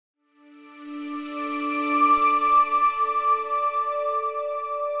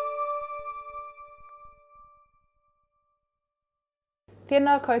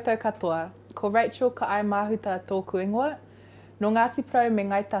Tēnā koutou katoa, ko Rachael Ka'ai-Mahuta tōku ingoa. No Ngāti Porou me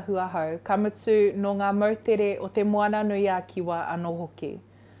Ngai Tahu Ahau, ka mutu no ngā mautere o te moana nui a kiwa anō hoki.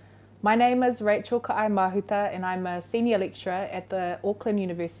 My name is Rachael Ka'ai-Mahuta and I'm a senior lecturer at the Auckland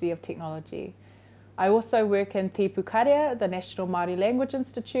University of Technology. I also work in Te Pukarea, the National Māori Language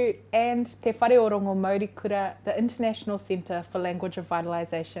Institute, and Te Whare Orongo Māori Kura, the International Centre for Language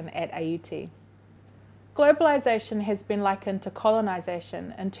Revitalisation at AUT. Globalisation has been likened to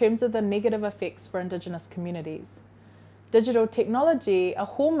colonisation in terms of the negative effects for Indigenous communities. Digital technology, a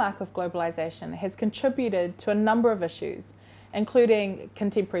hallmark of globalisation, has contributed to a number of issues, including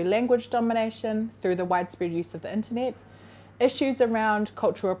contemporary language domination through the widespread use of the internet, issues around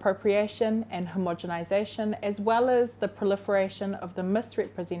cultural appropriation and homogenisation, as well as the proliferation of the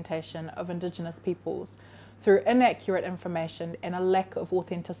misrepresentation of Indigenous peoples through inaccurate information and a lack of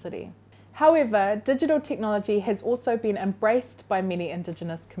authenticity. However, digital technology has also been embraced by many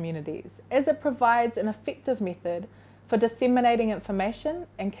Indigenous communities as it provides an effective method for disseminating information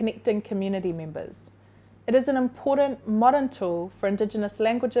and connecting community members. It is an important modern tool for Indigenous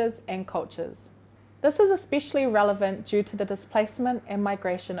languages and cultures. This is especially relevant due to the displacement and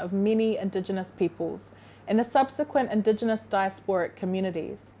migration of many Indigenous peoples and the subsequent Indigenous diasporic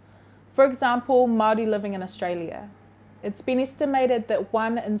communities. For example, Māori living in Australia. It's been estimated that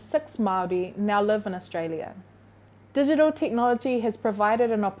 1 in 6 Māori now live in Australia. Digital technology has provided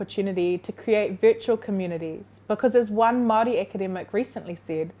an opportunity to create virtual communities because, as one Māori academic recently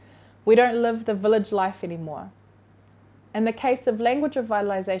said, we don't live the village life anymore. In the case of language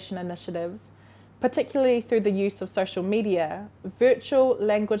revitalisation initiatives, particularly through the use of social media, virtual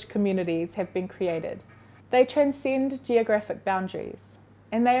language communities have been created. They transcend geographic boundaries,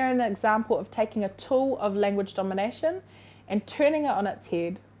 and they are an example of taking a tool of language domination and turning it on its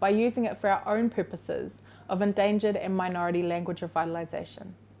head by using it for our own purposes of endangered and minority language revitalisation.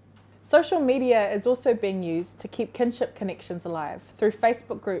 Social media is also being used to keep kinship connections alive through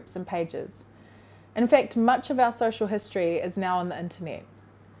Facebook groups and pages. In fact, much of our social history is now on the internet.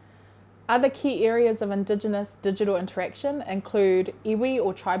 Other key areas of Indigenous digital interaction include iwi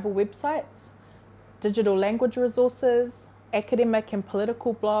or tribal websites, digital language resources, academic and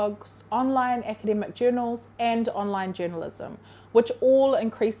political blogs, online academic journals, and online journalism, which all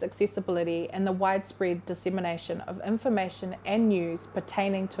increase accessibility and the widespread dissemination of information and news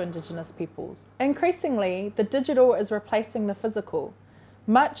pertaining to Indigenous peoples. Increasingly, the digital is replacing the physical.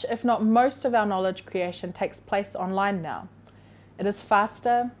 Much, if not most, of our knowledge creation takes place online now. It is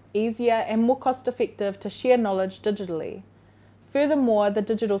faster, easier, and more cost-effective to share knowledge digitally. Furthermore, the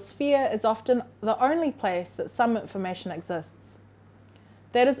digital sphere is often the only place that some information exists.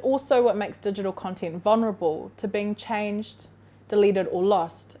 That is also what makes digital content vulnerable to being changed, deleted, or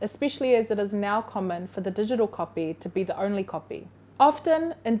lost, especially as it is now common for the digital copy to be the only copy.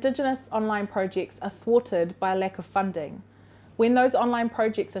 Often, Indigenous online projects are thwarted by a lack of funding. When those online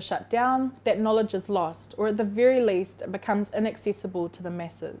projects are shut down, that knowledge is lost, or at the very least, it becomes inaccessible to the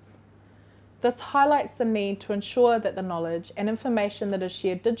masses. This highlights the need to ensure that the knowledge and information that is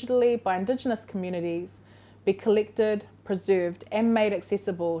shared digitally by Indigenous communities be collected, preserved, and made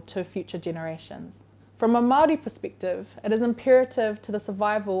accessible to future generations. From a Māori perspective, it is imperative to the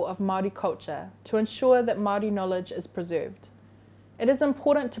survival of Māori culture to ensure that Māori knowledge is preserved. It is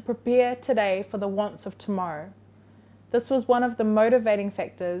important to prepare today for the wants of tomorrow. This was one of the motivating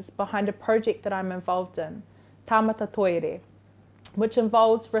factors behind a project that I'm involved in, Tāmata Toire, which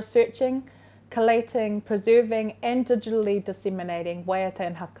involves researching, collating, preserving, and digitally disseminating waiata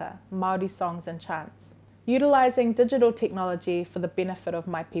and haka, Māori songs and chants, utilising digital technology for the benefit of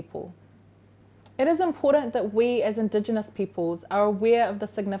my people. It is important that we as Indigenous peoples are aware of the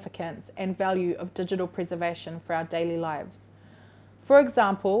significance and value of digital preservation for our daily lives. For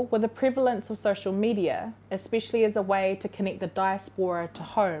example, with the prevalence of social media, especially as a way to connect the diaspora to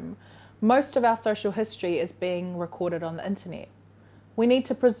home, most of our social history is being recorded on the internet. We need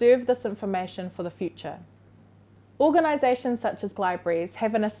to preserve this information for the future. Organisations such as libraries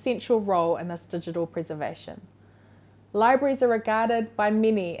have an essential role in this digital preservation. Libraries are regarded by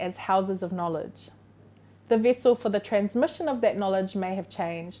many as houses of knowledge. The vessel for the transmission of that knowledge may have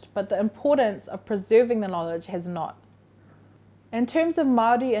changed, but the importance of preserving the knowledge has not. In terms of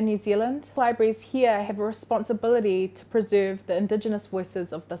Māori in New Zealand, libraries here have a responsibility to preserve the Indigenous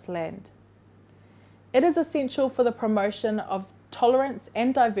voices of this land. It is essential for the promotion of tolerance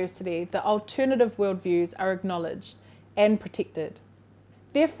and diversity that alternative worldviews are acknowledged and protected.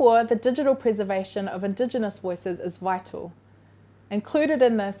 Therefore, the digital preservation of Indigenous voices is vital. Included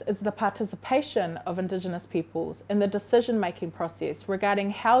in this is the participation of Indigenous peoples in the decision-making process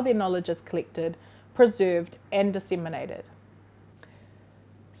regarding how their knowledge is collected, preserved, and disseminated.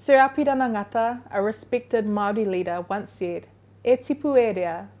 Sir Apirana Ngata, a respected Māori leader, once said, "E tipu e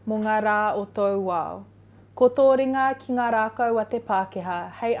rea mō ngā rā o tōu wao. Ko tō ringa ki ngā rākau a te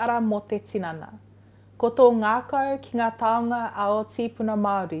Pākehā, hei ara mō te tinana. Ko tō ngākau ki ngā taonga a o tīpuna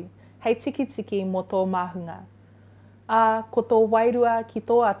Māori, hei tiki mō tō māhunga. Ā, ko tō wairua ki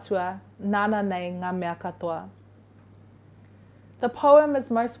tō atua, nāna nei ngā mea katoa." The poem is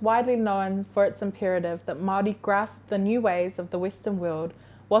most widely known for its imperative that Māori grasp the new ways of the Western world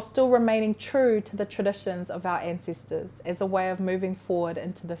while still remaining true to the traditions of our ancestors as a way of moving forward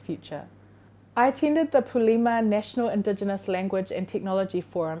into the future. I attended the Pulima National Indigenous Language and Technology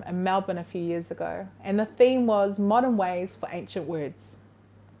Forum in Melbourne a few years ago, and the theme was Modern Ways for Ancient Words.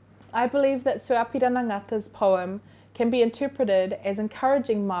 I believe that Sir Apirana Ngata's poem can be interpreted as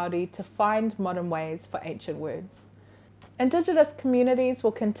encouraging Māori to find modern ways for ancient words. Indigenous communities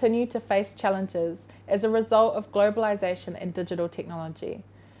will continue to face challenges as a result of globalization and digital technology.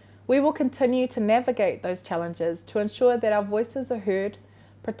 We will continue to navigate those challenges to ensure that our voices are heard,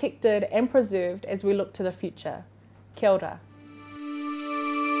 protected and preserved as we look to the future. Kia ora.